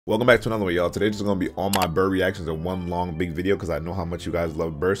Welcome back to another one, y'all. Today just gonna be all my Burr reactions in one long big video because I know how much you guys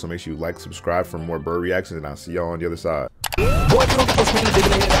love Burr. So make sure you like, subscribe for more Burr reactions, and I'll see y'all on the other side. That's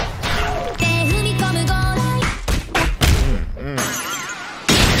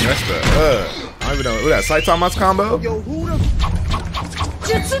the I don't even know. Look at that Saitama's combo.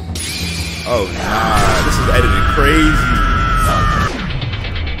 Oh nah, this is edited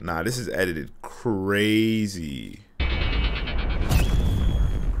crazy. Nah, this is edited crazy.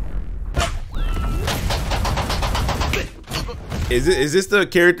 Is this the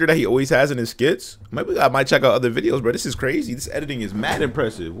character that he always has in his skits? Maybe I might check out other videos, bro. This is crazy. This editing is mad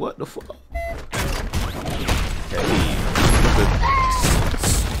impressive. What the fuck? Hey, the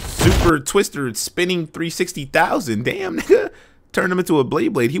super twister spinning 360,000. Damn, nigga. Turned him into a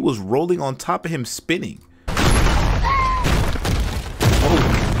blade. He was rolling on top of him spinning.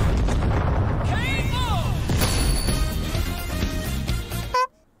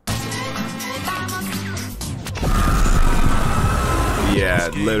 Yeah,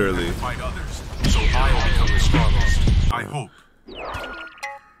 literally. Fight others, so I'll become the strongest. I hope.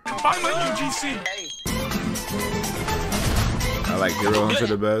 Buy my UGC. I like Hero Hunter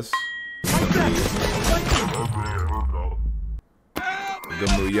the best.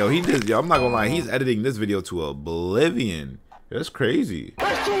 Good move. Yo, he did. Yo, I'm not gonna lie. He's editing this video to oblivion. That's crazy.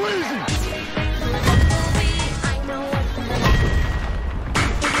 That's too easy.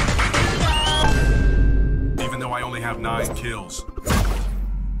 Even though I only have 9 kills.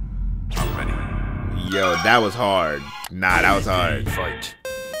 I'm ready. Yo, that was hard. Nah, that was hard. Fight.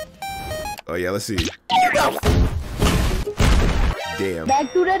 Oh yeah, let's see. Damn.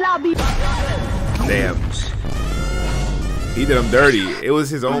 Back to the lobby. Damn. He did him dirty. It was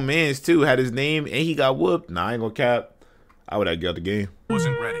his own man's too. Had his name and he got whooped. Nah, I ain't gonna cap. I would have got the game.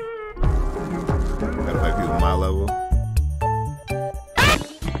 Wasn't ready. Gotta play people my level.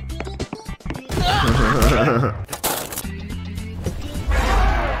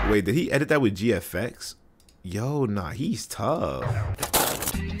 Wait, did he edit that with GFX? Yo, nah, he's tough.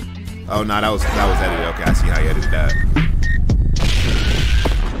 Oh, nah, that was edited. Okay, I see how he edited that.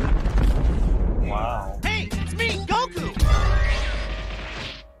 Wow. Hey, it's me, Goku.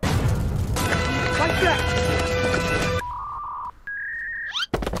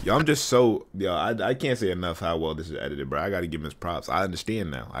 Yo, I'm just so I can't say enough how well this is edited, bro. I gotta give him his props. I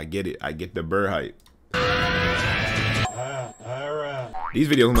understand now. I get it. I get the Burr hype. Alright. These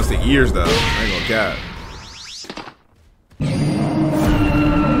videos must take years though. I ain't gonna cap.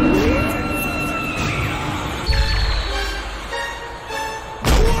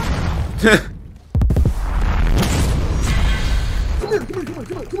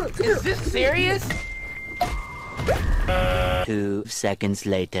 Is this serious? 2 seconds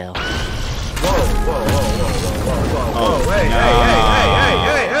later. Oh, hey,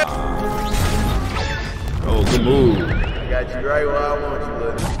 hey. Oh, good move. I got you right where I want you,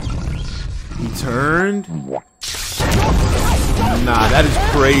 buddy. He turned. Nah, that is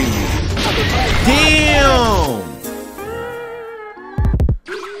crazy. Damn.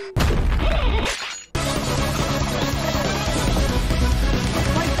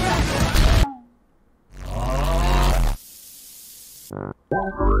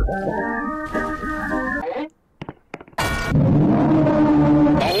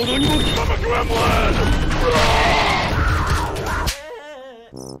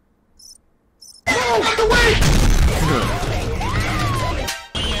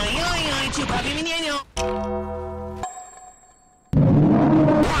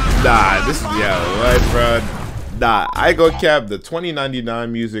 Nah, this is what, bro? Nah, I go cap. The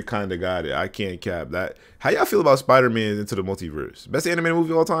 2099 music kind of got it. I can't cap that. How y'all feel about Spider-Man Into the Multiverse? Best animated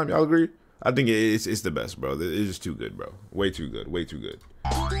movie of all time? Y'all agree? I think it's the best, bro. It's just too good, bro. Way too good. Way too good.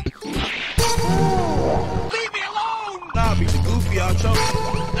 Leave me alone! Nah, beat the goofy out, Chuck.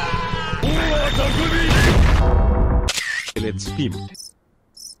 And it's him.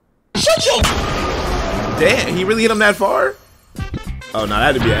 Shut your... Damn, he really hit him that far? Oh, no,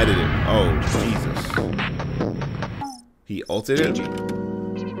 that had to be edited. Oh, Jesus. He ulted it?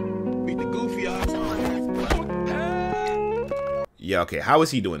 Beat the goofy out. Yeah, okay. How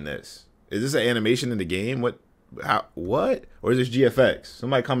is he doing this? Is this an animation in the game? What? How? What? Or is this GFX?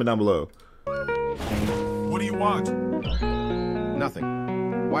 Somebody comment down below. What do you want?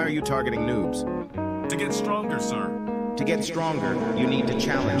 Nothing. Why are you targeting noobs? To get stronger, sir. To get stronger, you need to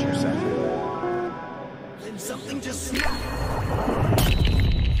challenge yourself. Then something just snapped.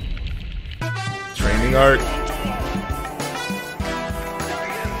 Training arc.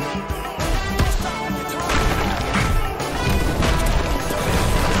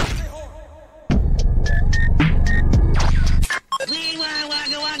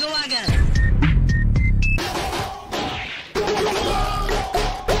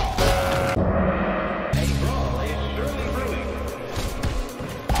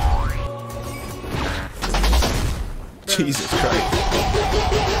 Jesus Christ.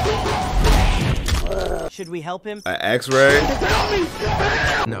 Should we help him? An X-ray?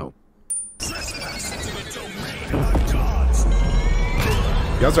 No.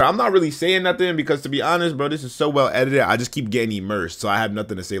 Yo, sir, I'm not really saying nothing because, to be honest, bro, this is so well edited. I just keep getting immersed, so I have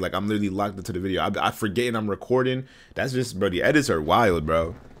nothing to say. Like, I'm literally locked into the video. I forgetting I'm recording. That's just, bro, the edits are wild,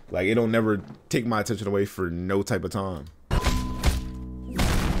 bro. Like, it don't never take my attention away for no type of time.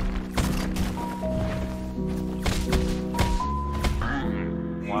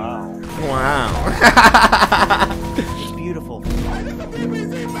 Wow. Wow. It's beautiful.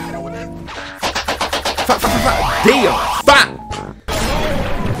 Damn. Fuck.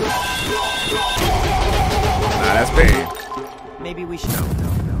 Nah, that's pain. Maybe we should.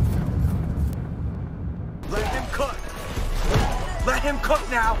 Let him cook. Let him cook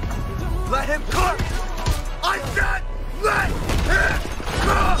now. Let him cook. I said let him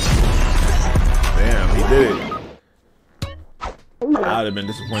cook. Damn, he did it. I'd have been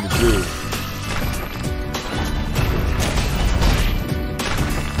disappointed too.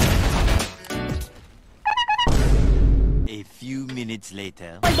 A few minutes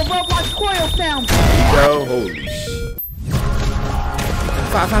later. Like the robot squirrel sound. Yo, holy shit.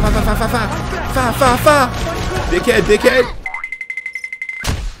 Five. Dickhead.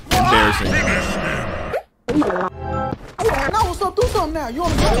 Embarrassing. Now what's up? Do something now. You on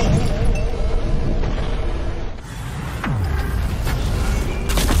the go?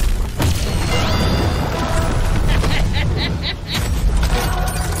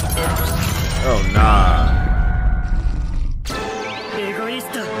 Oh, nah.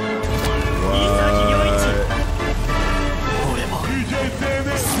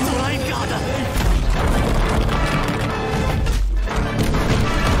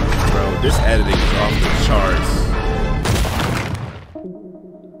 Bro, this editing is off the charts.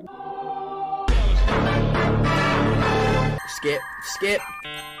 Skip.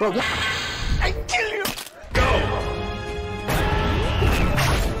 Bro, what? I kill you. Go.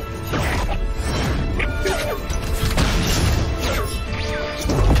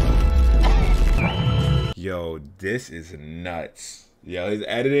 Yo, this is nuts. Yo, his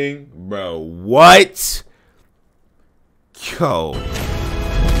editing, bro. What? Yo.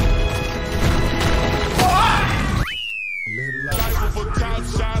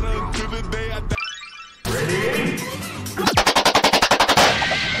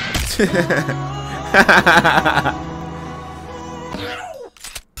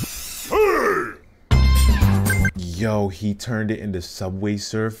 Yo, he turned it into Subway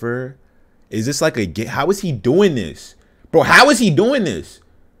Surfer. Is this like a game? How is he doing this? Bro, how is he doing this?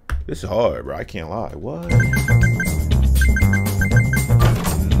 This is hard, bro. I can't lie. What?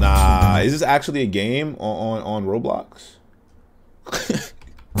 Nah, is this actually a game on Roblox?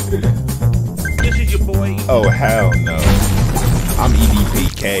 This is your boy. Oh, hell no. I'm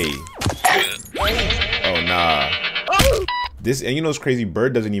EDPK. Oh, nah. This, and you know what's crazy?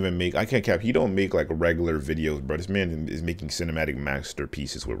 Bird doesn't even make, I can't cap, he don't make like regular videos, bro. This man is making cinematic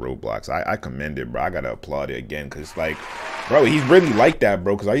masterpieces with Roblox. I commend it, bro. I gotta applaud it again, because like, bro, he's really like that,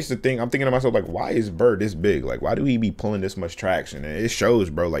 bro. Because I used to think, I'm thinking to myself, like, why is Bird this big? Like, why do he be pulling this much traction? And it shows,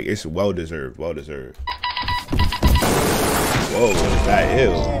 bro, like, it's well-deserved, well-deserved. Whoa, what is that?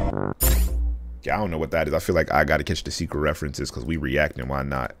 Ew. Yeah, I don't know what that is. I feel like I gotta catch the secret references, because we reacting, why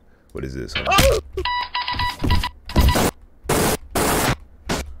not? What is this?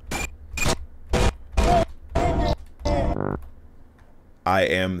 I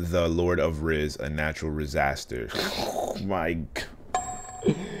am the Lord of Riz, a natural disaster. Oh my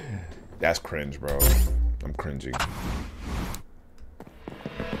God. That's cringe, bro. I'm cringing.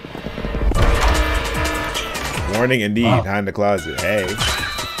 Warning, indeed. Hide in the closet. Hey. Get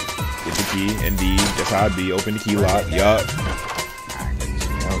the key. Indeed. That's how it be. Open the key lock. Yup.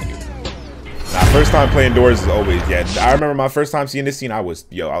 Nah, first time playing Doors is always, yeah. I remember my first time seeing this scene, I was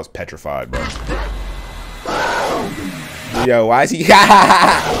petrified, bro. Yo, why is he? Oh,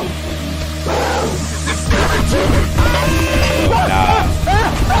 nah.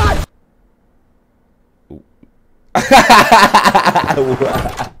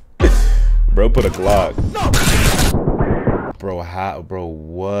 Bro, put a Glock. Bro, how? Bro,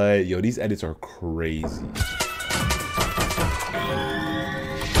 what? Yo, these edits are crazy.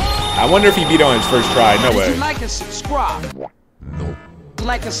 I wonder if he beat on his first try. No way. Like and subscribe. No.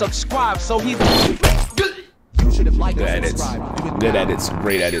 Like and subscribe, so he. Good edits. Good edits.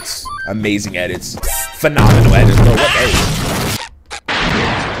 Great edits. Amazing edits. Phenomenal edits. Bro, what edits?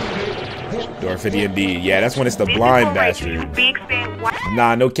 Dorfity indeed. Yeah, that's when it's the blind bastard.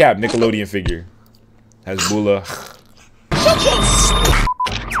 Nah, no cap. Nickelodeon figure. Hasbullah.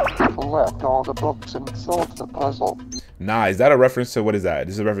 Left all the books and solved the puzzle. Nah, is that a reference to what is that?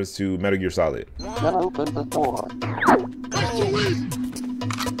 This is a reference to Metal Gear Solid. Open the door.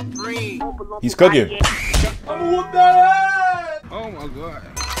 He's cooking. Oh my god.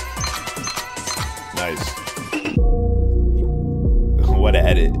 Nice. What an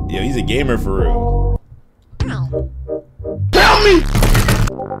edit. Yo, he's a gamer for real. Tell me!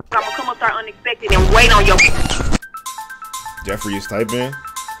 I'm gonna come up there unexpected and wait on your. Jeffrey is typing.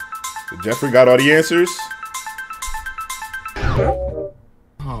 Jeffrey got all the answers.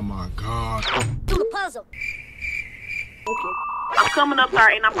 Oh my god. Do the puzzle. Okay. I'm coming up there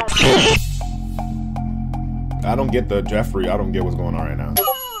and I'm gonna. I don't get the Jeffrey. I don't get what's going on right now.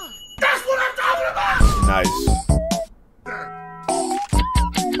 That's what I'm talking about! Nice.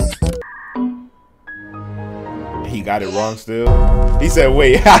 He got it wrong still. He said,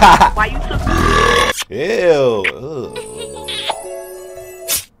 wait. Why you took? Ew. Ugh.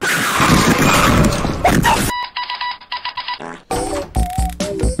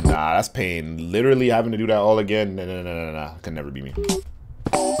 Nah, that's pain. Literally having to do that all again. Nah. Could never be me.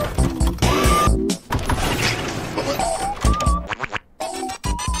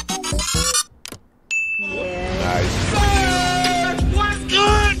 Nice. What's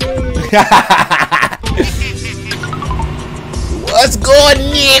good? What's good,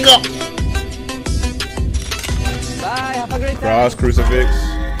 nigga? Bye, have a great day. Cross, crucifix,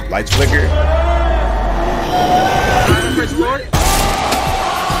 lights flicker.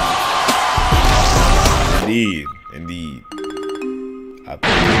 Indeed. I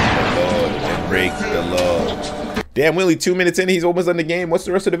break the law. Damn, we're only 2 minutes in. He's almost done the game. What's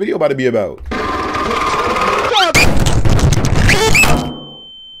the rest of the video about to be about?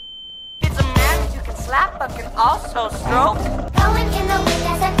 It's a match you can slap but can also stroke.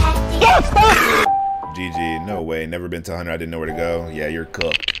 GG, no way. Never been to 100. I didn't know where to go. Yeah, you're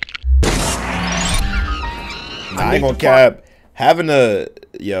cooked. Nah, I ain't gonna cap. Having a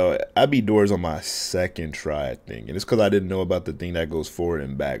I beat Doors on my second try, I think, and it's because I didn't know about the thing that goes forward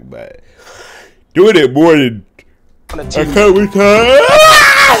and back. But doing it more than I can't retire.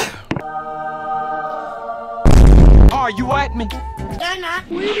 Are you at me?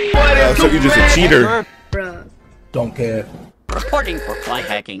 So you're just a cheater. Don't care. Reporting for fly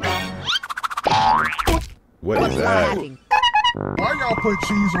hacking. What is that? Why y'all put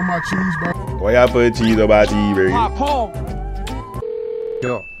cheese on my cheeseburger? Why y'all put cheese on my cheeseburger? Paul.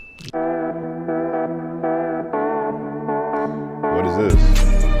 Yo. What is this?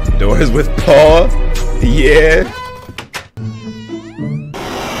 Doors with Paul? Yeah.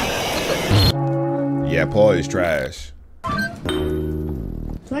 Yeah, Paul is trash.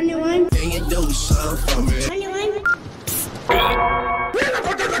 21. Can you do something for me? 21.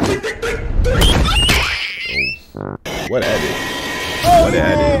 What edit? What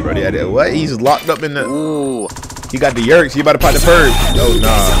edit, bro? The edit. What? He's locked up in the. Ooh. He got the yerks. He about to pop the purge. Oh,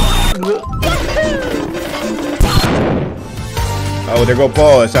 nah. Oh, there go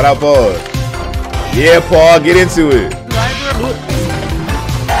Paul. Shout out Paul. Yeah, Paul. Get into it.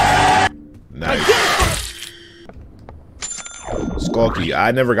 Nice. Skulky.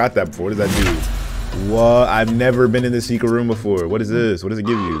 I never got that before. What does that do? What? I've never been in the secret room before. What is this? What does it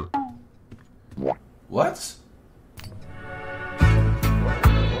give you? What?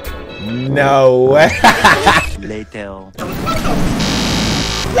 No way. Later.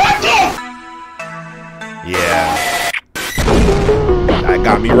 Yeah. That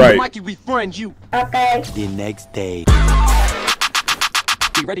got me right. Mikey, we friend you. Okay. The next day.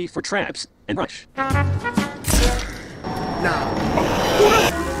 Be ready for traps and rush. Bro,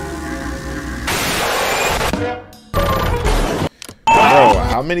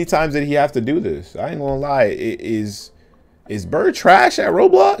 how many times did he have to do this? I ain't gonna lie. Is Bird trash at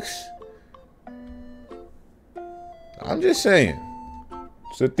Roblox? I'm just saying.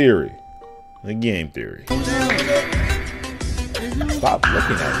 It's a theory. A game theory. Stop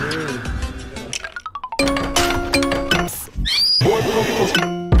looking at me.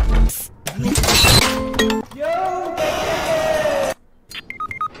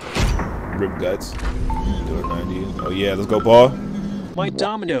 Rip guts. Door 90. Oh yeah, let's go, Paul. My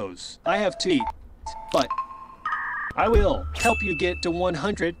dominoes. I have teeth, but I will help you get to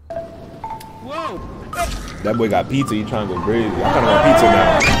 100. Whoa! That boy got pizza. He trying to go crazy. I kind of want pizza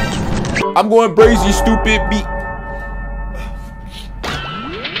now. I'm going crazy, stupid beat.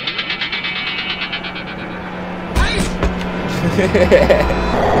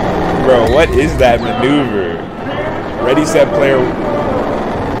 Bro, what is that maneuver? Ready, set, player.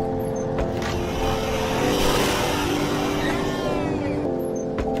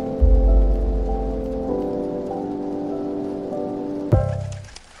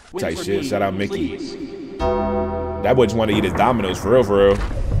 Tight shit. Shout out Mickey. Please. That boy just want to eat his Dominoes for real, for real.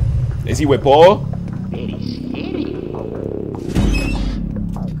 Is he with Paul?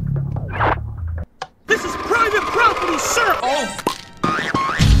 This is private property, sir! Oh!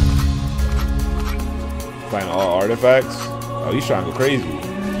 Find all artifacts? Oh, he's trying to go crazy.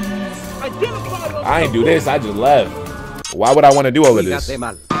 I ain't do this, I just left. Why would I want to do all of this?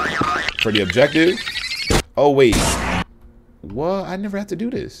 For the objective? Oh, wait. What? I never had to do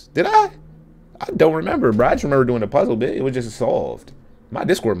this. Did I? I don't remember, bro. I just remember doing the puzzle bit. It was just solved. My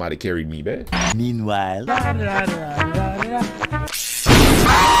Discord might have carried me, man. Meanwhile.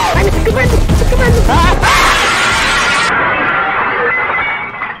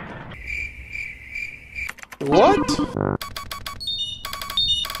 What?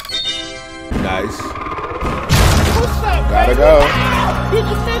 Nice. What's up, Gotta baby? go. Did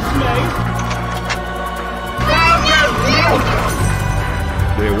you miss me?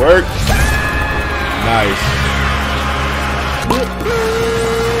 Did it work? Nice.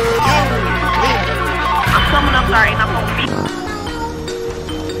 I'm coming up there and I'm gonna be.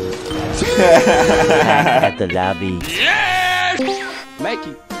 At the lobby. Yes!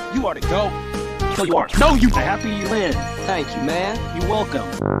 Mikey, you are to go. So you are. No, you. Happy you win. Thank you, man. You're welcome.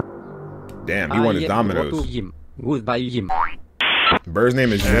 Damn, he wanted Dominoes. Goodbye, Jim. Bird's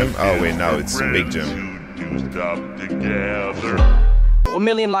name is Jim? Oh, wait, no, it's Big Jim. A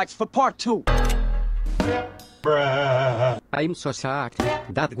million likes for part 2. I'm so sad.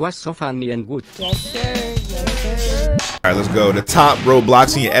 That was so funny and good. Alright, let's go. The top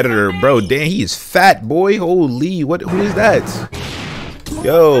Robloxian editor. Bro, damn, he is fat, boy. Holy, who is that?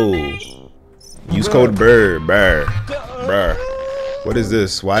 Yo. Use code BIRD. Bruh. What is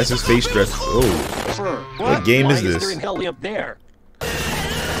this? Why is his face dressed? Oh. What game is this? Up there?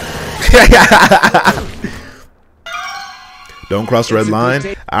 Don't cross the red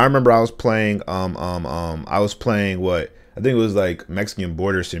line. I remember I was playing what? I think it was like Mexican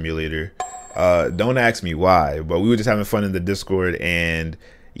border simulator. Don't ask me why, but we were just having fun in the Discord, and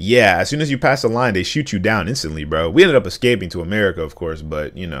yeah, as soon as you pass the line, they shoot you down instantly, bro. We ended up escaping to America, of course,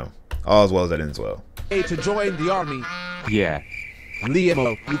 but you know, all as well as that ends well. Hey, to join the army. Yeah.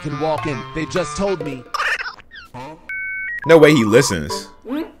 Liam, you can walk in. They just told me. No way he listens.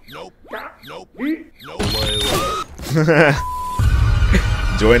 Nope.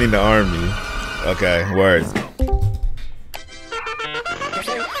 Joining the army. Okay, word.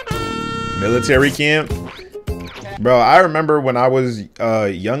 Military camp. Bro, I remember when I was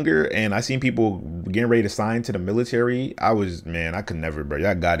younger and I seen people getting ready to sign to the military. I could never, bro.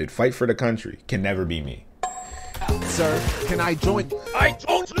 Y'all got it. Fight for the country. Can never be me. Sir, can I join? I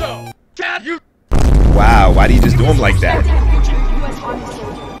don't know. Can you? Wow, why do you just do him like that?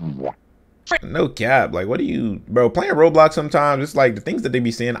 No cap. Like, what do you, bro, playing Roblox sometimes, it's like the things that they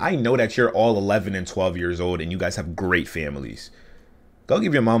be saying. I know that you're all 11 and 12 years old and you guys have great families. Go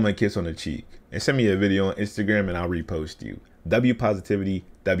give your mama a kiss on the cheek and send me a video on Instagram and I'll repost you. W positivity,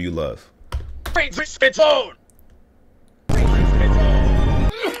 W love.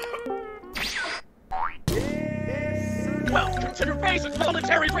 Well, consider basic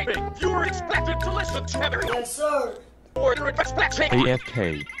military training. You were expected to listen to everyone. Yes, sir.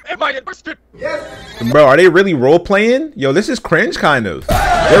 AFK. Am I interested? Yes. Bro, are they really role playing? Yo, this is cringe kind of.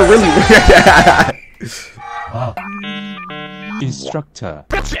 They're really Instructor.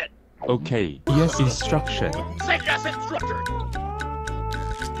 That's it. Okay. Yes, instruction. Say yes, instructor.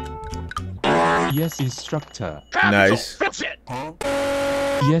 Yes, instructor. Nice. That's it.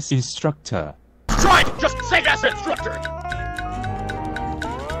 Yes, instructor. Try it. Just say yes, instructor.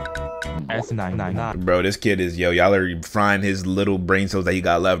 S999. Bro, this kid is, y'all are frying his little brain cells that he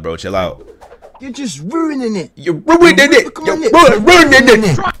got left, bro. Chill out. You're just ruining it. You're ruining it. You're ruining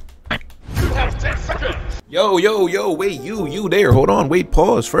it. You have 10 seconds. Yo, wait, you there. Hold on, wait,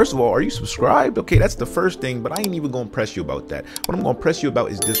 pause. First of all, are you subscribed? Okay, that's the first thing, but I ain't even gonna press you about that. What I'm gonna press you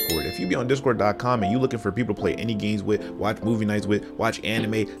about is Discord. If you be on discord.com and you looking for people to play any games with, watch movie nights with, watch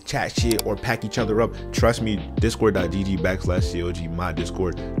anime, chat shit, or pack each other up, trust me, discord.gg/COG, my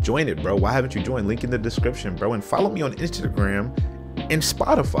Discord. Join it, bro. Why haven't you joined? Link in the description, bro. And follow me on Instagram and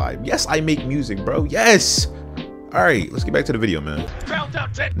Spotify. Yes, I make music, bro. Yes. All right, let's get back to the video, man.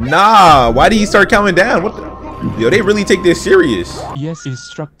 Nah, why did he start counting down? What the? Yo, they really take this serious. Yes,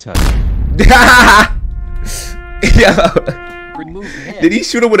 instructor. Yo. Did he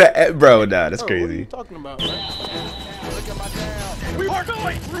shoot him with a bro? Nah, that's crazy. What are you talking about, man? We are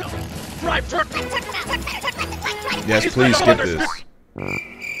going. Right turn. Yes, please skip this.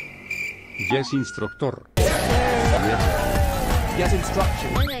 Yes, instructor. Yes,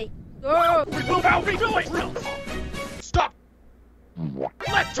 instruction. We move out. We do it. Stop.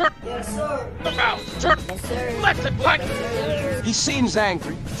 Let's turn. Yes, sir. The mouse. Turn. Yes, sir. Let's it blank. Yes, He seems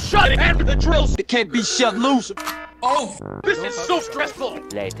angry. shut it after the drills. It can't be shut loose. Oh, this is so stressful.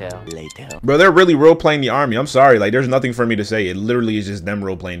 Later. Bro, they're really role playing the army. I'm sorry, like there's nothing for me to say. It literally is just them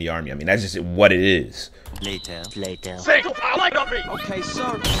role playing the army. I mean, that's just what it is. Later. Single file line on me. Okay,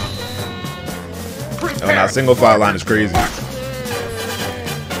 sir. Oh, now single file line is crazy.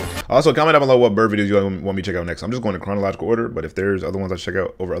 Also, comment down below what bird videos you want me to check out next. I'm just going in chronological order, but if there's other ones I check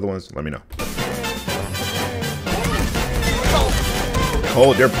out over other ones, let me know.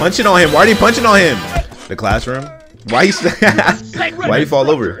 Oh, they're punching on him. Why are they punching on him? The classroom? Why he why he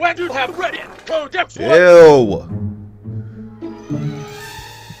fall over? When you have read it, Ew.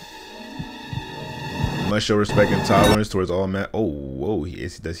 Must show respect and tolerance towards all men. Oh, whoa.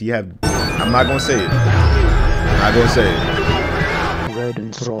 Does he have? I'm not gonna say it. I'm not gonna say it. Red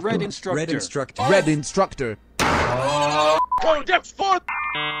instructor. Red instructor. Red instructor. Red instructor. Codex 4.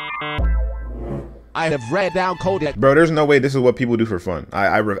 I have read down Codex. Bro, there's no way this is what people do for fun.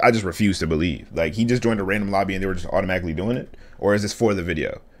 I just refuse to believe. Like, he just joined a random lobby and they were just automatically doing it? Or is this for the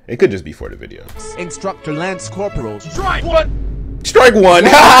video? It could just be for the video. Instructor Lance Corporal. Strike 1. Strike 1!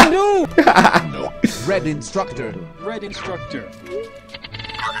 No. Red instructor. Red instructor.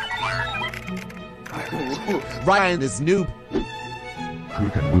 Ryan is noob. Who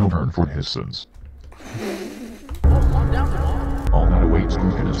can return for his sins? All that awaits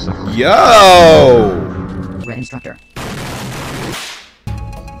who can accept. Yo! Red instructor.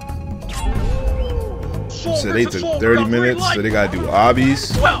 So they took 30 minutes, so they gotta do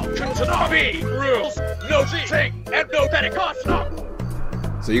obbies. Welcome to the obby. Rules. No cheating and no Pentecostal.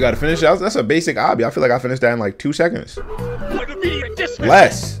 So you gotta finish that. That's a basic obby. I feel like I finished that in like 2 seconds.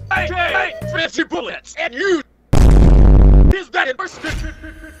 Less. Hey, fancy bullets and you. Is that in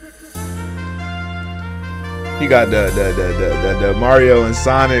He got the Mario and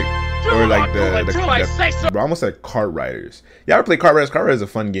Sonic, or like the bro, I almost said Kart Riders. Y'all ever play Kart Riders? Kart Riders is a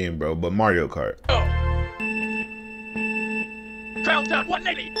fun game, bro, but Mario Kart. Countdown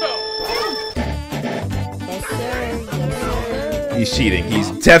 180. He's cheating.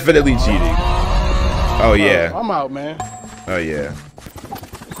 He's definitely cheating. Oh yeah. I'm out, man. Oh yeah.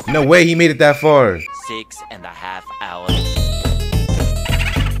 No way he made it that far. 6.5 hours.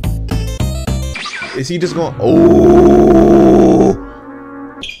 Is he just going? Oh.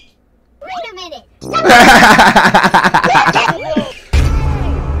 Wait a minute.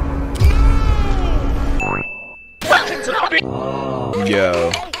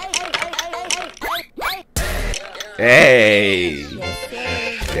 Yo. Hey.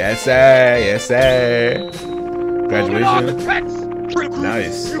 Yes, sir. Yes, sir. Graduation.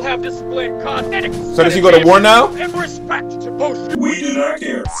 Nice. You have displayed cosmetics. So does he go to war now? And respect to both. We do not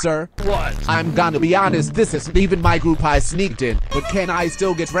care. Sir, what? I'm gonna be honest, this isn't even my group I sneaked in, but can I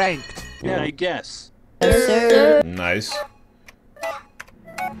still get ranked? Yeah, I guess. Nice.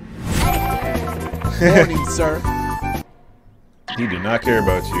 Morning, sir. He do not care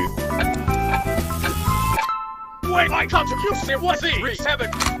about you. Wait, my contribution was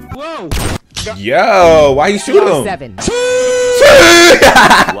 3-7. Whoa. Yo, why you shoot him? 7.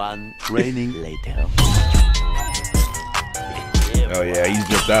 1 training later. Oh yeah, he's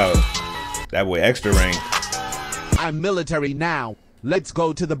just out. That boy extra rank. I'm military now. Let's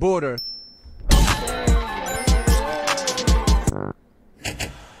go to the border.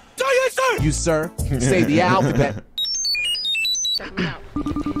 You, sir, say the alphabet.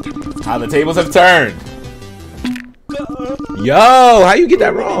 How the tables have turned. Yo, how you get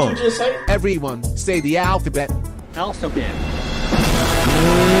that wrong? Everyone, say the alphabet. Alphabet.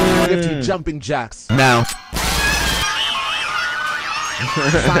 50 jumping jacks. Now.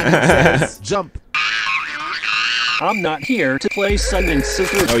 Simon says, jump. I'm not here to play Sun and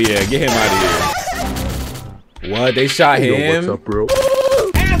Scissors. Oh yeah, get him out of here. What? They shot him? What's up, bro?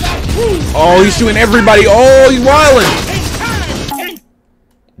 Oh, he's shooting everybody. Oh, he's wilding.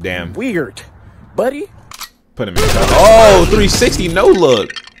 Damn. Weird, buddy. Put him in. Oh, 360 no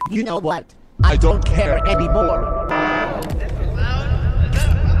look. You know what? I don't care anymore.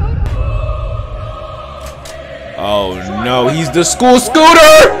 Oh no, he's the school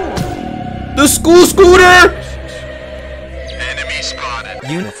scooter! The school scooter! Enemy spotted.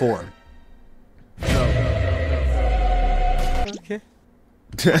 Uniform. Okay.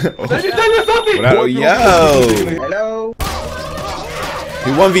 Oh, yo! Hello.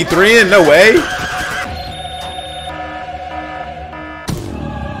 He 1v3 in? No way!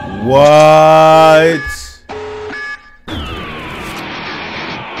 What?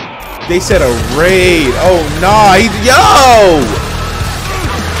 They said a raid. Oh nah, yo!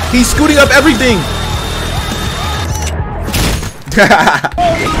 He's scooting up everything.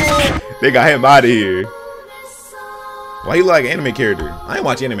 They got him out of here. Why you look like an anime character? I ain't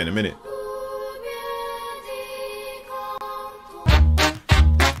watch anime in a minute.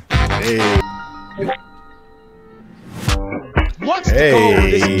 Hey. What's the goal of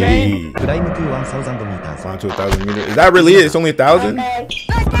this game? Climb to 1,000 meters. Is that really it? It's only 1,000?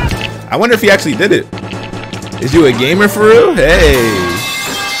 I wonder if he actually did it. Is you a gamer for real? Hey.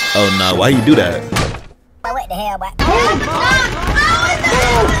 Oh no, why you do that? What the hell,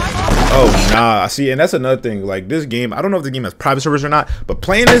 Oh nah, see, and that's another thing. Like this game, I don't know if the game has private servers or not, but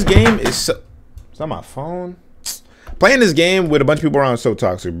playing this game is so. Is that my phone? Playing this game with a bunch of people around is so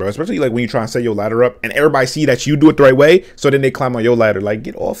toxic, bro. Especially like when you try and set your ladder up and everybody see that you do it the right way, so then they climb on your ladder. Like,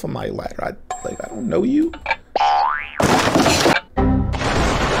 get off of my ladder. I don't know you.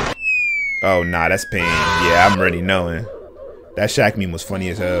 Oh nah, that's pain. Yeah, I'm already knowing. That Shaq meme was funny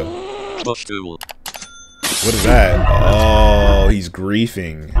as hell. What is that? Oh, he's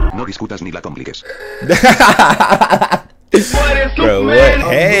griefing. No discutas ni la compliques. Bro, what?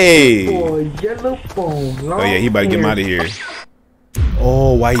 Hey! Oh yeah, he about to get him out of here.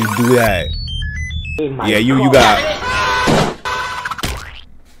 Oh, why you do that? Yeah, you got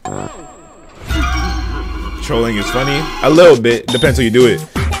trolling is funny. A little bit, depends how you do it.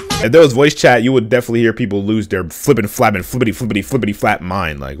 If there was voice chat, you would definitely hear people lose their flippity flap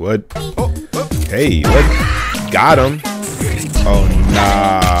mind. Like what? Hey, what? Got him. Oh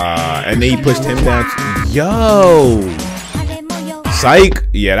nah. And then he pushed him down. Yo. Psych.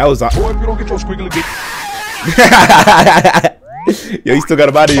 Yeah, that was. Yo, he still got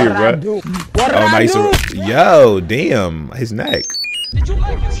him out of here, bro. Oh, nice. Yo, damn. His neck.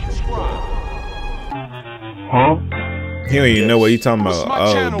 Huh? He don't even know what he's talking about.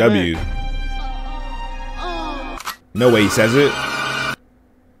 Oh, W. No way he says it.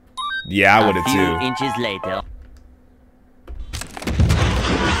 Yeah, I would have too. Inches later.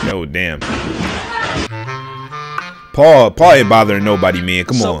 No, damn. Paul ain't bothering nobody, man.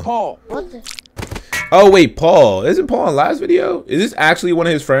 Come on. Paul. Oh wait, Paul. Isn't Paul in last video? Is this actually one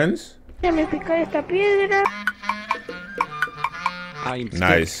of his friends? Nice.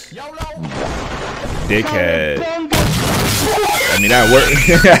 Dickhead. I mean, that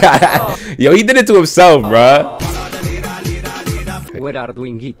worked. Yo, he did it to himself, bruh. What are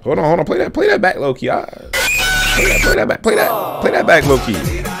doing it? Hold on. Play that back, low key. Play that back, low key.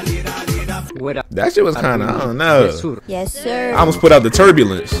 That shit was kind of, I don't know. Yes, sir. I almost put out the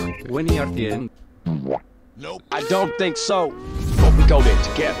turbulence. When you're at the end. Nope. I don't think so. But we go there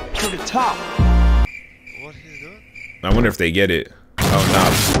together. To the top. What is that? I wonder if they get it. Oh,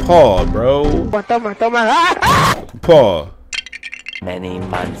 nah. Paul, bro. Paul. Many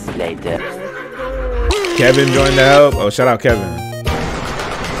months later. Kevin joined the help. Oh, shout out Kevin.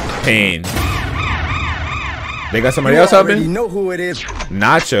 Pain. They got somebody else helping? You know who it is.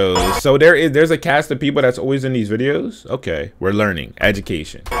 Nachos. So there's a cast of people that's always in these videos? Okay. We're learning.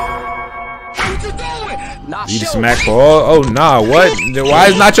 Education. You just smack Paul? Oh, nah. What? Why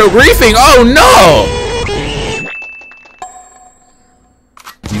is Nacho griefing? Oh, no!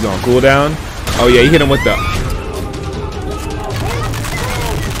 He's on cooldown. Oh, yeah. He hit him with the...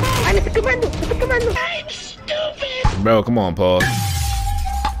 Bro, come on, Paul.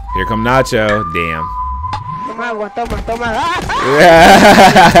 Here come Nacho. Damn.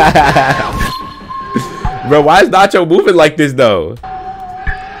 Bro, why is Nacho moving like this though?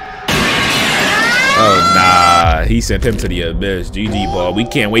 Oh nah, he sent him to the abyss. GG, Paul. We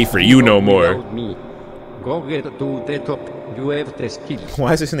can't wait for you no more. Go get to the top. You have the skill.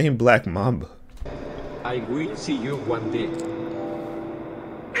 Why is his name Black Mamba? I will see you one day.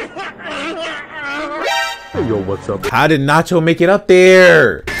 Yo, what's up? How did Nacho make it up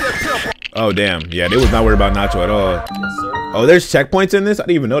there? Oh damn, yeah, they was not worried about Nacho at all. Yes, sir. Oh, there's checkpoints in this? I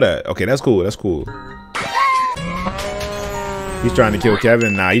didn't even know that. Okay, that's cool, that's cool. He's trying to kill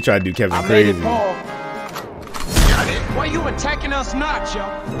Kevin. Nah, he tried to do Kevin crazy. Why you attacking us, Nacho?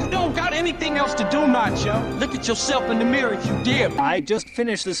 You don't got anything else to do, Nacho. Look at yourself in the mirror, you dare. I just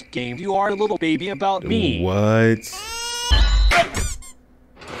finished this game. You are a little baby about me. What?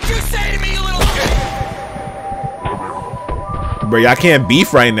 You say to me, you little... Bro, y'all can't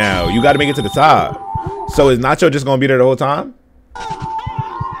beef right now. You got to make it to the top. So is Nacho just going to be there the whole time?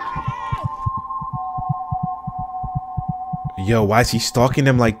 Yo, why is he stalking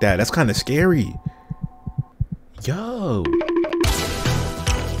them like that? That's kind of scary. Yo.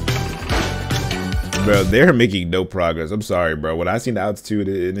 Bro, they're making no progress. I'm sorry, bro. When I seen the altitude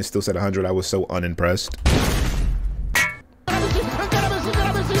and it still said 100, I was so unimpressed.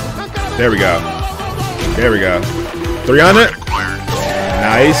 There we go. There we go. 300.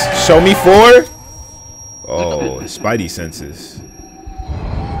 Nice. Show me 4. Oh, Spidey senses.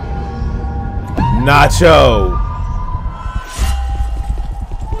 Nacho.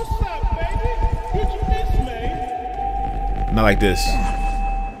 Not like this.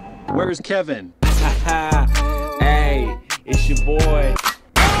 Where's Kevin? Hey, it's your boy.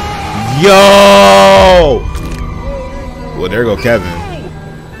 Yo! Well, there go Kevin.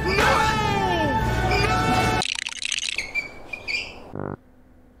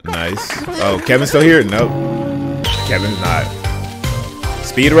 Nice. Oh, Kevin's still here? Nope. Kevin's not.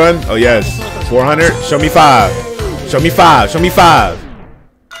 Speed run? Oh, yes. 400? Show me 5. Show me 5. Show me 5.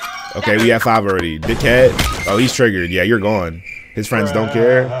 Okay, we have 5 already. Dickhead. Oh, he's triggered. Yeah, you're gone. His friends don't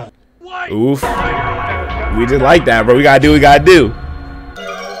care. Oof. We just like that, bro. We gotta do what we gotta do.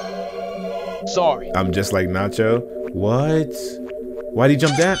 Sorry. I'm just like Nacho. What? Why'd he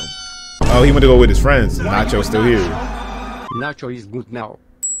jump down? Oh, he went to go with his friends. Nacho's still here. Nacho is good now.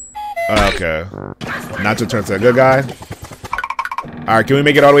 Okay. Nacho turns to a good guy. Alright, can we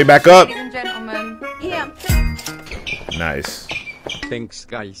make it all the way back up? Ladies and gentlemen, here. Nice. Thanks,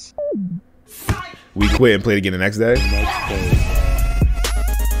 guys. We quit and played again the next day.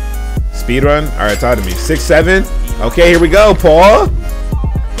 Speed run? Alright, talk to me. 6, 7. Okay, here we go, Paul.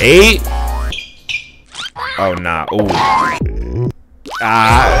 8. Oh, nah. Ooh. I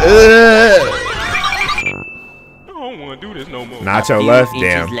don't want to do this no more. Nacho left.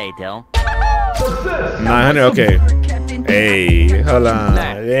 Damn. 900. Okay. Hey, hold on.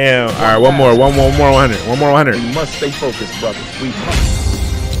 Damn. All right, one more 100. One more 100. We must stay focused, brothers. We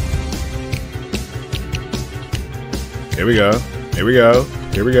Here we go. Here we go.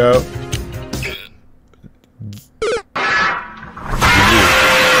 Here we go.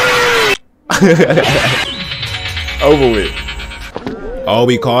 Over with. Oh,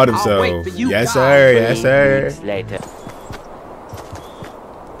 we caught him, so yes, sir. Yes, sir.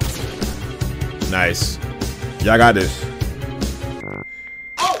 Nice. Y'all got this.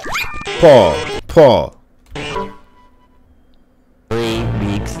 Paul. 3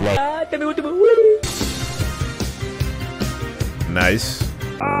 weeks later. Nice.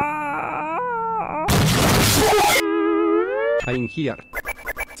 I'm here.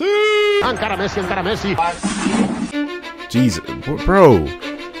 Jesus, bro.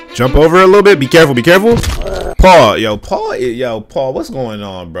 Jump over a little bit. Be careful. Be careful. Paul. Yo, Paul. What's going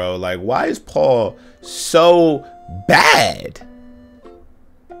on, bro? Like, why is Paul so bad?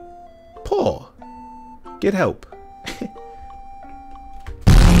 Paul, get help.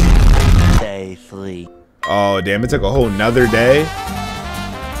 Safely. Oh, damn. It took a whole nother day.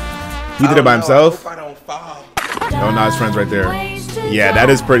 He did it by himself. Oh, no, his friend's right there. Yeah, that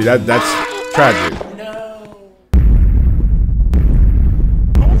is pretty. That's tragic.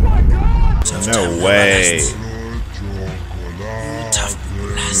 No way.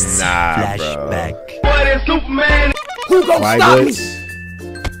 Nah, bro. Flag blitz.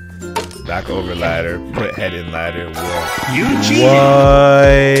 Back over ladder. Put head in ladder.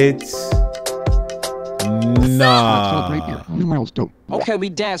 What? Nah. Okay, we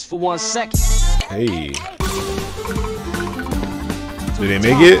dance for 1 second. Hey. Did they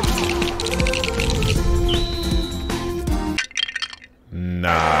make it?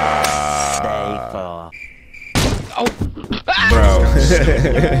 Nah. Bro.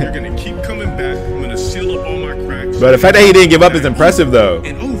 You're gonna keep coming back. I'm gonna seal up all my cracks. But the fact that he didn't give up is impressive, though.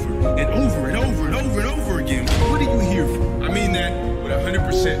 And over and over and over and over and over again. What are you here for? I mean that with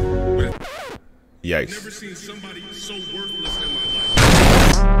 100%. Yikes. I've never seen somebody so worthless in my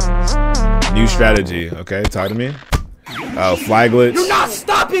life. New strategy. Okay, talk to me. Oh, flag blitz. You're not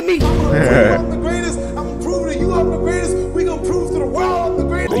stopping me. I'm the greatest. I'm proving to you I'm the greatest. We gonna prove to the world I'm the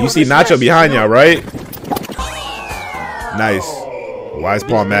greatest. You see Nacho behind y'all, right? Nice. Why is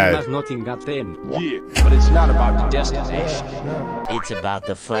Paul mad? Nothing got them. Yeah, but it's not about the destination. It's about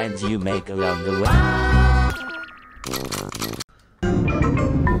the friends you make along the way.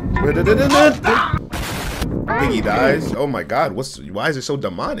 Biggie dies. Oh my god, why is it so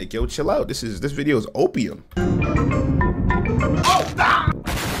demonic? Yo, chill out. This video is opium.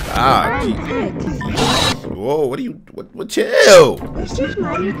 Ah, whoa, what chill. This is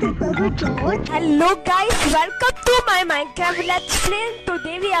my little brother George. Hello guys, welcome to my Minecraft Let's Play.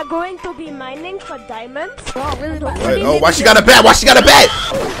 Today we are going to be mining for diamonds. Oh, why she got a bat? Why she got a bat?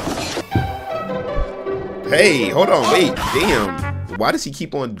 Hey, hold on, wait, damn. Why does he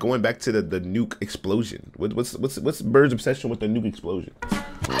keep on going back to the nuke explosion? What's Buurs' obsession with the nuke explosion?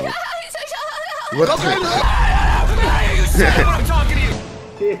 What?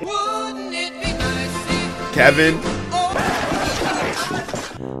 Kevin?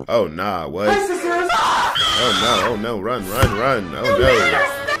 Oh nah, what? Oh no, run. Oh no.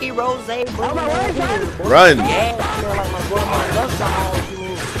 Heroes, Run!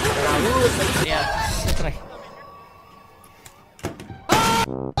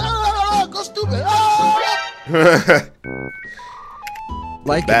 Go stupid.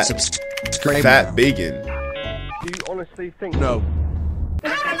 Like Fat- and subscribe. Fat bacon. Do you honestly think? No.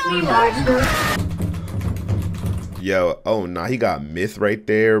 Yo, oh nah, he got Myth right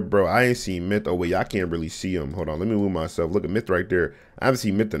there, bro. I ain't seen Myth. Oh wait, y'all can't really see him. Hold on, let me move myself. Look at Myth right there. I haven't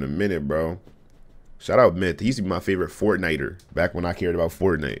seen Myth in a minute, bro. Shout out Myth. He used to be my favorite Fortniter back when I cared about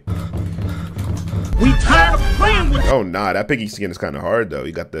Fortnite. We tired of playing with. Oh nah, that piggy skin is kind of hard though.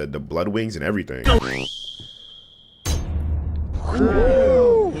 He got the blood wings and everything.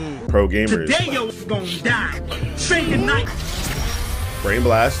 Pro gamers. Today you're gonna die. Say goodnight. Brain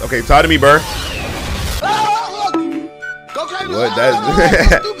blast. Okay, talk to me, Burr. What?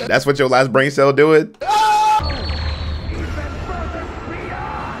 That's what your last brain cell doing?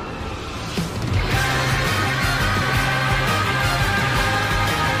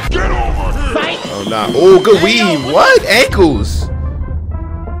 Oh nah. Oh, good weave. What? Ankles.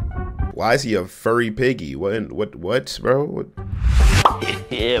 Why is he a furry piggy? What, bro? What?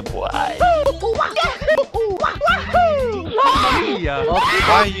 Yeah, boy.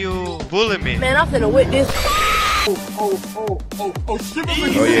 Why you bullying me? Man, I'm finna whip this. Oh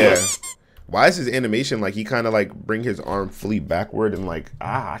yeah. Why is his animation like he kind of like bring his arm fully backward and like,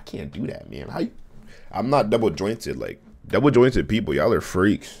 I can't do that, man. I'm not double jointed. Like double jointed people, y'all are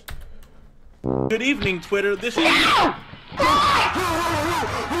freaks. Good evening, Twitter. This is.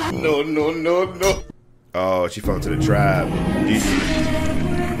 No. Oh, she fell into the trap. GG.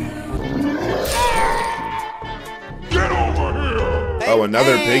 Oh,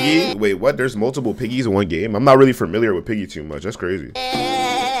 another piggy? Wait, what? There's multiple piggies in one game? I'm not really familiar with piggy too much. That's crazy. Me.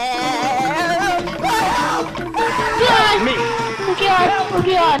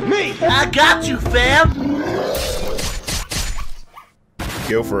 I got you, fam.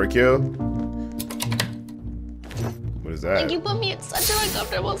 Kill for a kill? What is that? Like, you put me in such an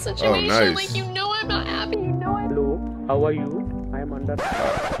uncomfortable situation. nice. Like, you know I'm not happy. You know I'm... Hello, how are you? I am under...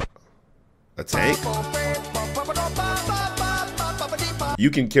 A tank? You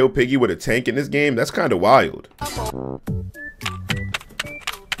can kill Piggy with a tank in this game? That's kind of wild.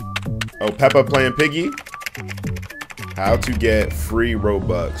 Oh, Peppa playing Piggy? How to get free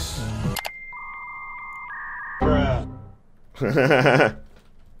Robux.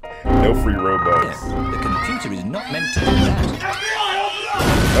 No free Robux. The computer is not meant to do that.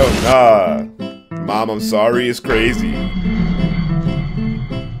 Oh, nah. Mom, I'm sorry. It's crazy.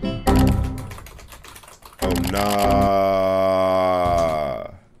 Oh, nah.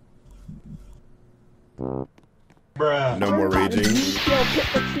 Bruh. No more raging.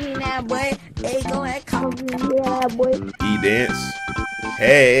 E-dance.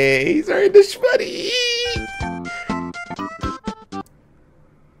 Hey, he's already the shmutty.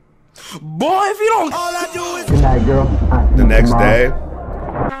 Boy, if you don't. All I do is. Good night, girl. The next day.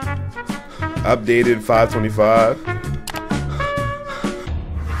 Updated 525.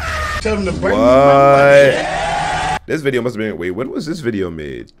 Tell them to bring What? This video must have been. Wait, when was this video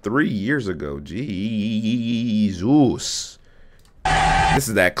made? 3 years ago. Jesus. This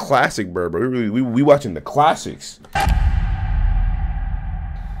is that classic, bro. We watching the classics.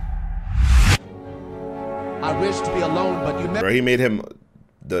 I wish to be alone, but you never. Bro, he made him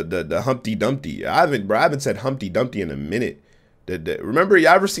the Humpty Dumpty. I haven't said Humpty Dumpty in a minute. Remember,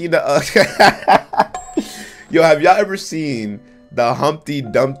 y'all ever seen the? Yo, have y'all ever seen the Humpty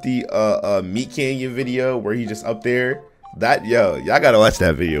Dumpty Meat Canyon video where he just up there? Y'all gotta watch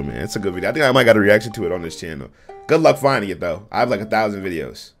that video, man. It's a good video. I think I might got a reaction to it on this channel. Good luck finding it though. I have like 1,000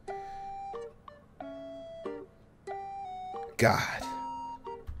 videos. God.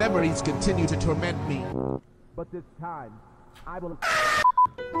 Memories continue to torment me. But this time, I will.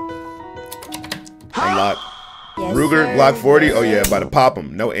 Unlock. Ruger, Glock 40. Oh yeah, about to pop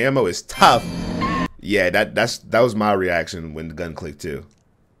him. No ammo is tough. Yeah, that was my reaction when the gun clicked too.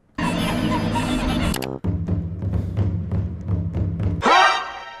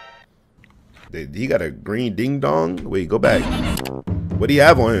 He got a green ding dong. Wait, go back. What do you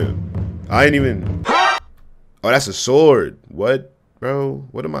have on him? I ain't even. Oh, that's a sword. What, bro?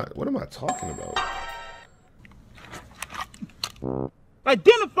 What am I talking about?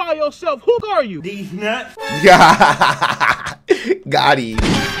 Identify yourself. Who are you? These nuts. Yeah. Got him.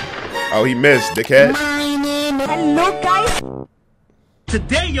 Oh, he missed, dickhead. Hello, guys.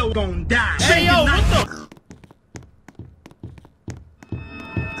 Today you're gonna die. Hey, yo, what the?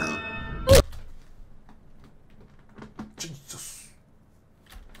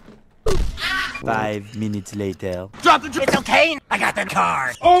 5 minutes later. Drop the drip. It's okay. I got the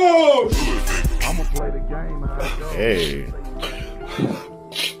car. Oh! I'm gonna play the game. Hey.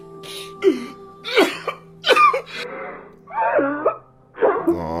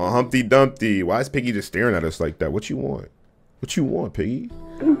 Oh, Humpty Dumpty. Why is Piggy just staring at us like that? What you want? What you want, Piggy?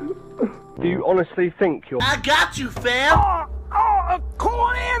 Do you honestly think you're... I got you, fam! Call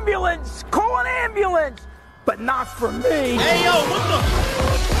an ambulance! Call an ambulance! But not for me! Hey, yo, what the...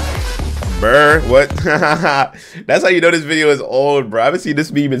 Burr, what? That's how you know this video is old, bro. I haven't seen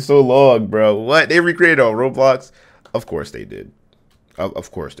this meme in so long, bro. What? They recreated it on Roblox? Of course they did.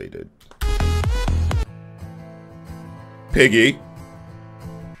 Of course they did. Piggy.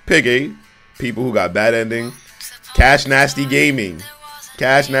 Piggy. People who got bad ending. Cash Nasty Gaming.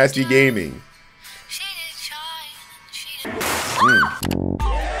 Cash Nasty Gaming.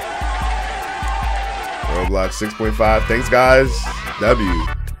 Roblox 6.5. Thanks, guys. W.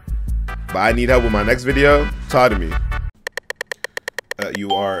 But I need help with my next video. Talk to me.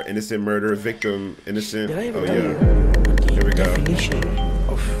 You are innocent murder victim. Innocent. Oh yeah. Here we go.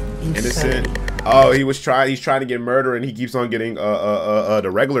 Innocent. Oh, he's trying to get murder, and he keeps on getting the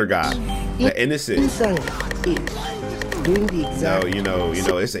regular guy, the innocent. No, you know,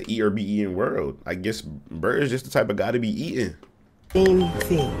 it's an eat or be eaten world. I guess Bird is just the type of guy to be eaten. Same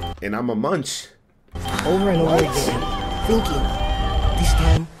thing. And I'm a munch. Over and over again, thinking this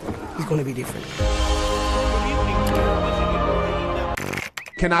time is gonna be different.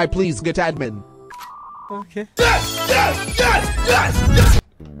 Can I please get admin? Okay.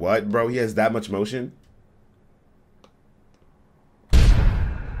 What, bro? He has that much motion?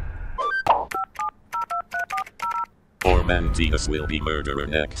 Or Mantinus will be murderer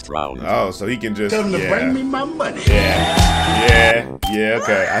next round. Oh, so he can just Tell him to bring me my money. Yeah,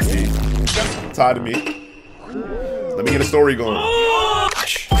 okay, I see. Talk to me. Let me get a story going. Here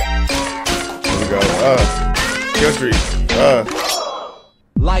we go. Kill streak.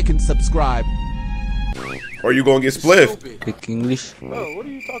 Like and subscribe. Or you gonna get spliffed. Speak English. Oh, what are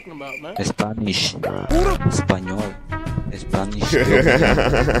you talking about, man? Spanish. Español. Spanish.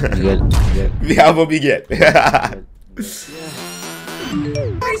 The album you get.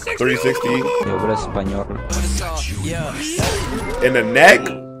 360. Yo hablo español. In the neck.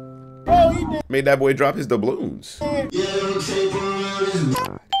 Made that boy drop his doubloons.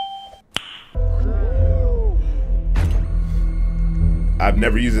 I've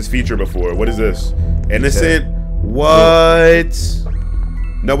never used this feature before. What is this? Innocent? What?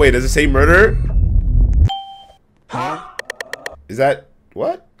 No, wait, does it say murder? Huh? Is that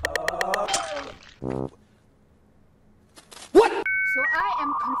what? What? So I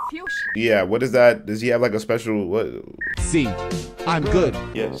am confused. Yeah, what is that? Does he have like a special what? See, I'm good.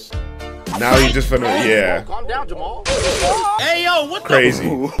 Yes. Now he's just finna, yeah. Calm down, Jamal. Hey, yo, what Crazy.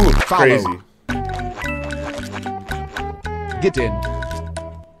 the? Crazy. Get in.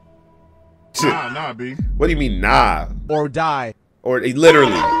 Nah, B. What do you mean, nah? Or die. Or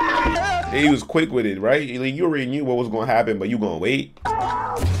literally. He was quick with it, right? Like, you already knew what was gonna happen, but you gonna wait.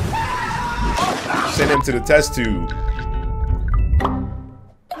 Send him to the test tube.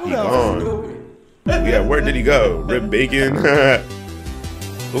 He gone. Yeah, where did he go? Rip Bacon?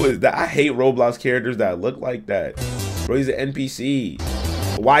 Who is that? I hate Roblox characters that look like that. Bro, he's an NPC.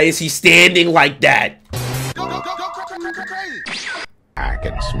 Why is he standing like that? I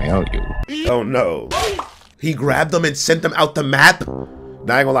can smell you. Oh no. He grabbed them and sent them out the map? Nah, I ain't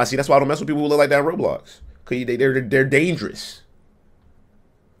gonna lie. See, that's why I don't mess with people who look like that in Roblox. Cause they're dangerous.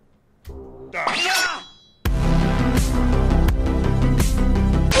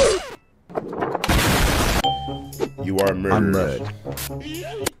 You are murdered.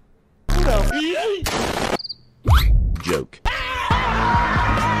 Joke.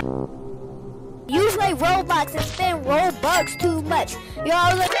 You play Roblox and spend Robux too much.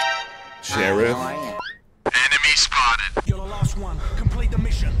 Y'all look. Sheriff. Enemy spotted. You're the last one. Complete the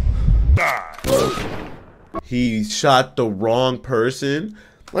mission. He shot the wrong person.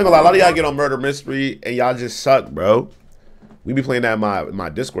 Like a lot of y'all get on Murder Mystery and y'all just suck, bro. We be playing that in my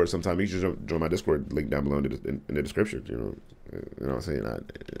Discord sometimes. You should join my Discord, link down below in the description. You know what I'm saying?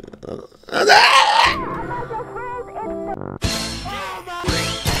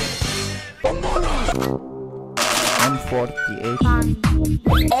 I'm 48.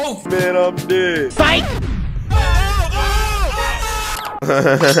 Oh man, I'm dead. Fight!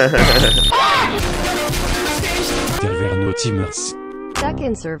 Galverno Teamers.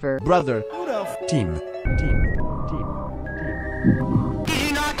 Second server. Brother. Team.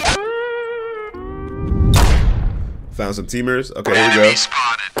 Found some teamers. Okay, here we go. Yes,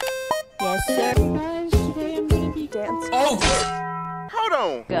 sir. Oh! Hold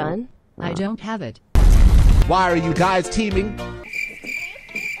on. Gun? I don't have it. Why are you guys teaming?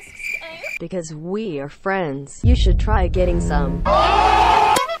 Because we are friends. You should try getting some.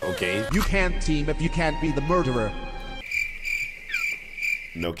 Okay. You can't team if you can't be the murderer.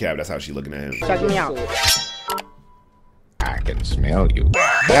 No cap, that's how she looking at him. Check me out. I can smell you.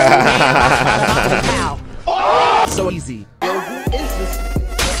 So easy. Yo, who is this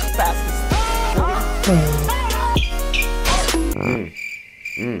fastest?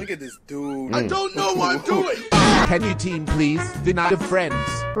 Look at this dude. I don't know what I'm doing. Can you team please? Then I'm friends.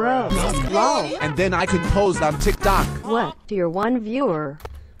 Bro, lol. And then I can post on TikTok. What? To your one viewer.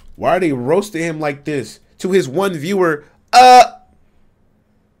 Why are they roasting him like this? To his one viewer,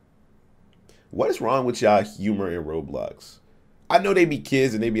 what is wrong with y'all humor in Roblox? I know they be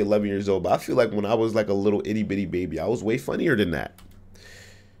kids and they be 11 years old, but I feel like when I was like a little itty bitty baby, I was way funnier than that.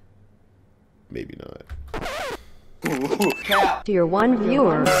 Maybe not. To your one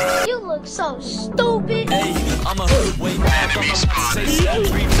viewer. You look so stupid.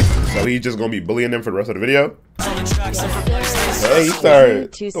 So he's just gonna be bullying them for the rest of the video? Hey, he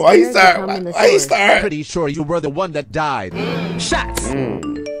started. Why he start? Why he start? Pretty sure you were the one that died. Shots.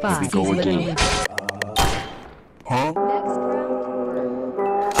 Bye. Huh?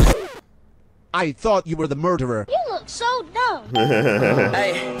 I thought you were the murderer. You look so dumb.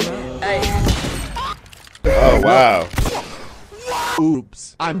 Hey. Oh, wow.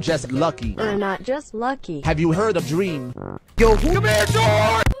 Oops, I'm just lucky. Or not just lucky. Have you heard of Dream? Yo, come here,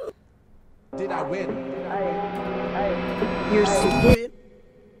 George! Did I win? You're stupid.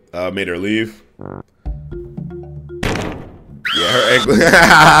 Made her leave. Yeah, her ankle.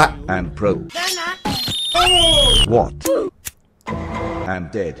 I'm pro. They're not. What? I'm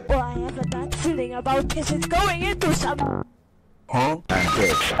dead. Oh, I have a bad feeling about this. It's going into some. Huh? I'm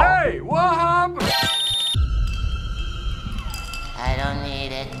dead. Hey, what happened? I don't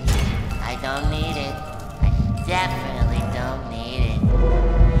need it. I don't need it. I definitely don't need it.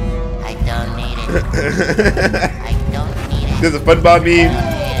 I don't need it. I don't need it. This is a SpongeBob meme.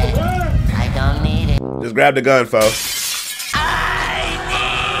 I don't need it. Just grab the gun, folks.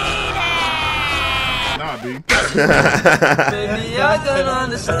 Nah, B. Baby, I can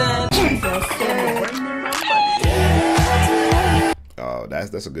understand. Oh,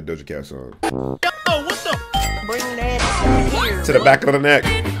 that's a good Doja Cat song. Yo, what the? Bring that here. To the back of the neck.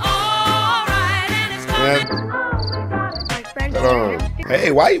 Hold on.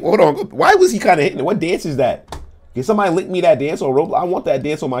 Hey, why? Hold on. Why was he kind of hitting it? What dance is that? Can somebody link me that dance on Roblox? I want that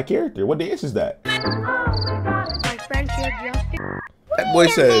dance on my character. What dance is that? That boy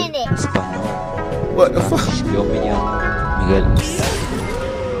said. What the fuck? Miguel.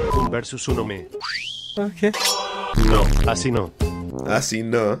 Versus uno me. Okay. No, así no. Así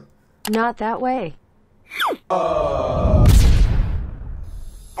no. Not that way.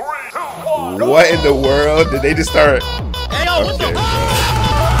 What in the world? Did they just start? Hey, yo, what the?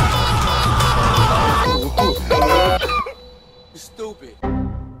 You stupid.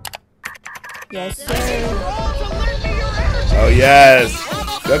 Yes, sir. Oh yes.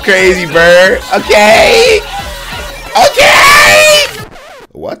 Go crazy, bird. Okay. Okay.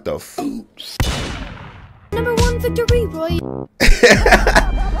 What the f? #1 victory, Roy.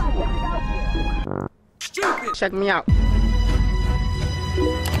 Stupid. Check me out.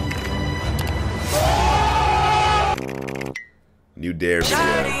 New dare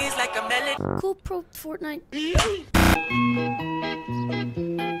video. Cool pro Fortnite.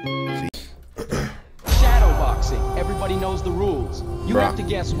 Shadowboxing. Everybody knows the rules. You Bruh, have to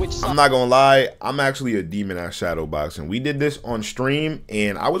guess which side. I'm not gonna lie, I'm actually a demon at shadowboxing. We did this on stream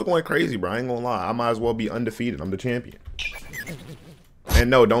and I was going crazy, bro. I ain't gonna lie. I might as well be undefeated. I'm the champion. And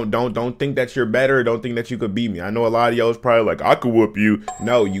no, don't think that you're better. Don't think that you could beat me. I know a lot of y'all is probably like, I could whoop you.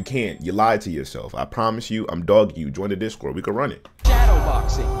 No, you can't. You lied to yourself. I promise you, I'm dogging you. Join the Discord. We could run it.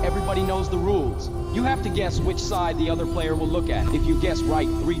 Shadowboxing. Everybody knows the rules. You have to guess which side the other player will look at. If you guess right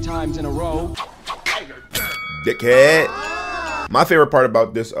 3 times in a row. Dickhead. My favorite part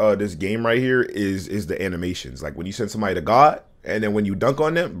about this this game right here is the animations. Like when you send somebody to God, and then when you dunk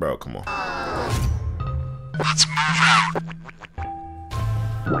on them, bro, come on. Let's move out.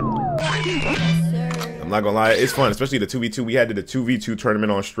 I'm not gonna lie, it's fun, especially the 2v2. We had the 2v2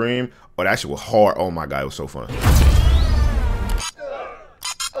 tournament on stream. Oh, that shit was hard. Oh my god, it was so fun.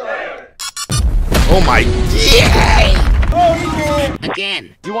 Oh my god.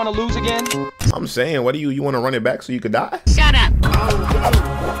 Again. You want to lose again? I'm saying, what do you want to run it back so you could die? Shut up.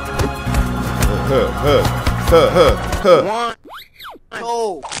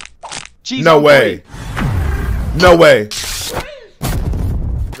 No way. No way.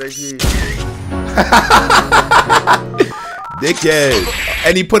 Dickhead.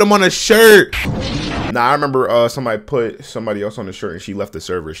 And he put him on a shirt. Nah, I remember somebody put somebody else on the shirt and she left the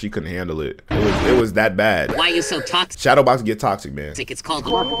server. She couldn't handle it. It was that bad. Why are you so toxic? Shadowbox get toxic, man. It's called.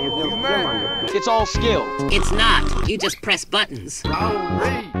 It's all skill. It's not. You just press buttons.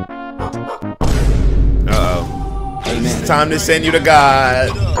 Uh-oh. It's time to send you to God.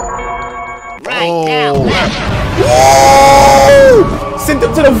 Right now. Whoa! Sent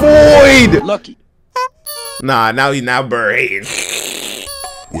him to the void. Lucky. Nah, now Burr hating.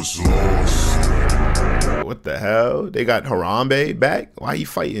 Was lost. What the hell? They got Harambe back? Why he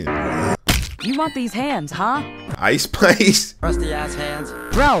fighting? You want these hands, huh? Ice Spice? Rusty ass hands.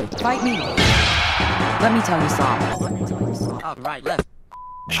 Bro, fight me. Let me tell you something. Up, right, left.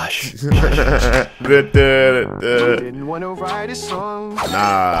 Didn't want to write a song.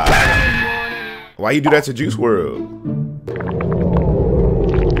 Nah. Why you do that to Juice WRLD?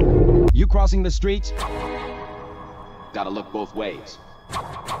 You crossing the streets? Gotta look both ways.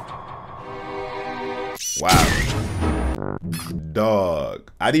 Wow.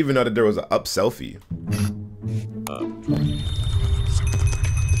 Dog. I didn't even know that there was an up selfie.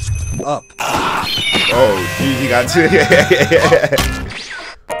 Up. Oh, geez, he got two.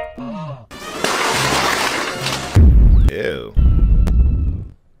 Ew.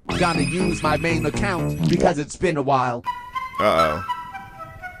 Gonna use my main account because it's been a while. Uh-oh.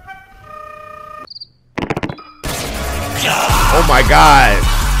 Oh my god.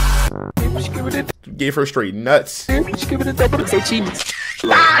 Gave her straight nuts. Up,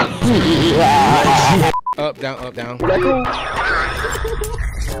 down, up, down.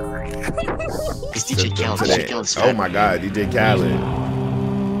 It's DJ Khaled. Oh my god, DJ Khaled.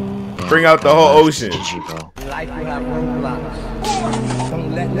 Bring out the whole ocean. Life will have roadblocks.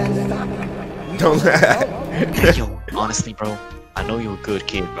 Don't let that stop you. Don't let. Yo, honestly, bro, I know you're a good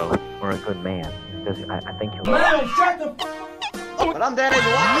kid, bro, or a good man. I think you're. Man, shut the f. But I'm dead in the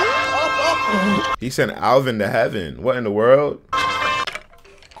water. Up. He sent Alvin to heaven. What in the world?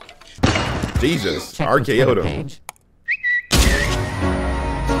 Jesus, RKO'd him.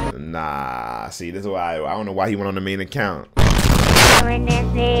 Nah, see, this is why I don't know why he went on the main account. I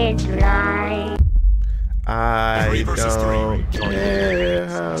don't care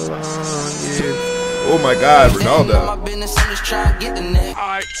how long it's... Oh my god, Ronaldo.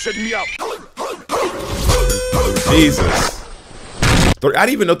 Alright, set me up. Jesus. I didn't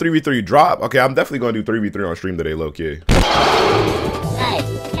even know 3v3 drop. Okay, I'm definitely gonna do 3v3 on stream today, low key.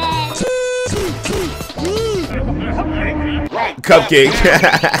 Cupcake.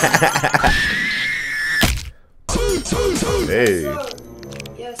 Hey.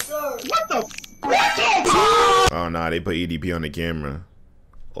 Yes, sir. What the f? Oh nah, they put EDP on the camera.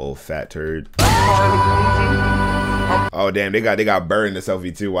 Old fat turd. Oh damn, they got Burr in the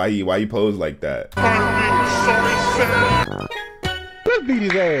selfie too. Why he pose like that? Let's beat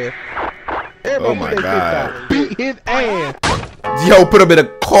his ass. Oh my god. Beat his ass. Yo, put him in a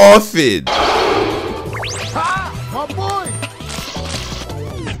coffin. My boy.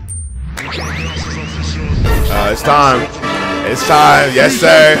 It's time. It's time. Yes,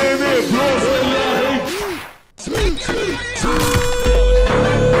 sir.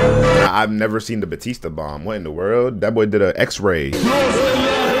 I've never seen the Batista bomb. What in the world? That boy did an X-ray.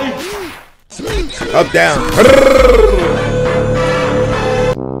 Up, down.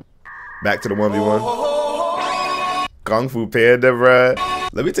 Back to the 1v1. Kung Fu Panda, bruh.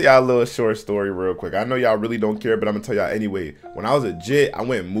 Let me tell y'all a little short story real quick. I know y'all really don't care, but I'm gonna tell y'all anyway. When I was a jit, I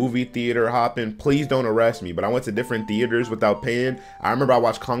went movie theater hopping. Please don't arrest me, but I went to different theaters without paying. I remember I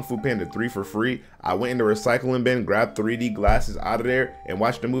watched Kung Fu Panda 3 for free. I went into recycling bin, grabbed 3D glasses out of there, and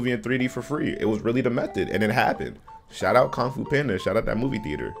watched the movie in 3D for free. It was really the method, and it happened. Shout out Kung Fu Panda. Shout out that movie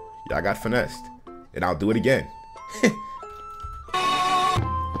theater. Y'all got finessed, and I'll do it again.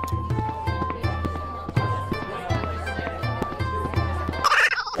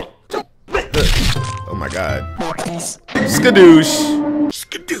 Oh my god. Skadoosh.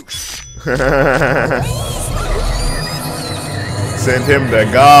 Skadoosh. Send him to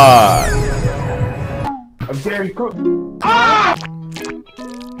God. I'm very cool.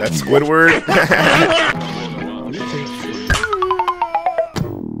 That's Squidward.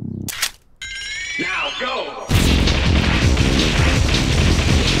 Now go.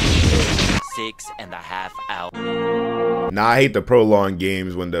 6.5 hours. Nah, I hate the prolonged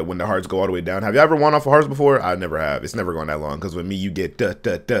games when the hearts go all the way down. Have you ever won off of hearts before? I never have. It's never gone that long. Cause with me, you get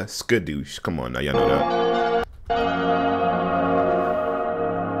skadoosh. Come on, now y'all know that.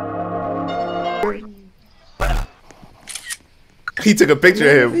 He took a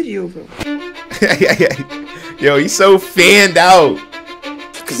picture of him. Yo, he's so fanned out.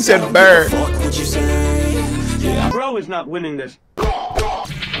 He said Burr. Bro is not winning this.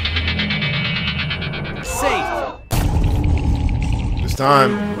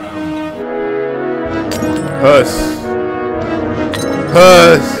 time. Huss.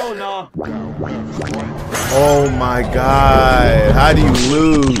 Huss. Oh my god. How do you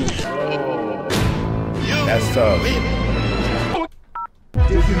lose? That's tough.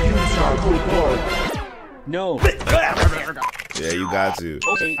 No. Yeah, you got to.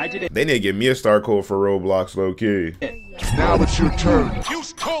 Okay, I did it. They need to give me a star code for Roblox, low key. Now it's your turn.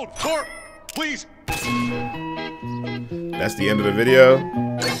 Use code court, please. That's the end of the video.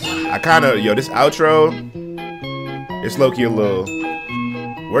 I kind of, yo, this outro, it's low key a little.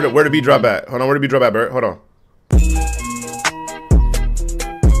 Where the beat drop at? Hold on, where the beat drop at, Bert? Hold on.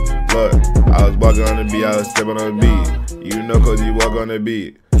 Look, I was walking on the beat, I was stepping on the beat. You know, cause you walk on the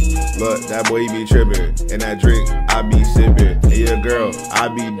beat. Look, that boy, he be tripping. And that drink, I be sipping. And your girl, I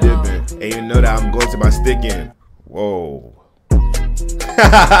be dipping. And you know that I'm going to my sticking. Whoa.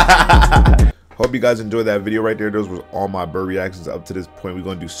 Hope you guys enjoyed that video right there. Those was all my bird reactions up to this point. We're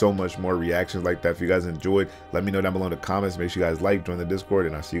going to do so much more reactions like that. If you guys enjoyed, let me know down below in the comments. Make sure you guys like, join the Discord,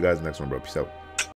 and I'll see you guys next one, bro. Peace out.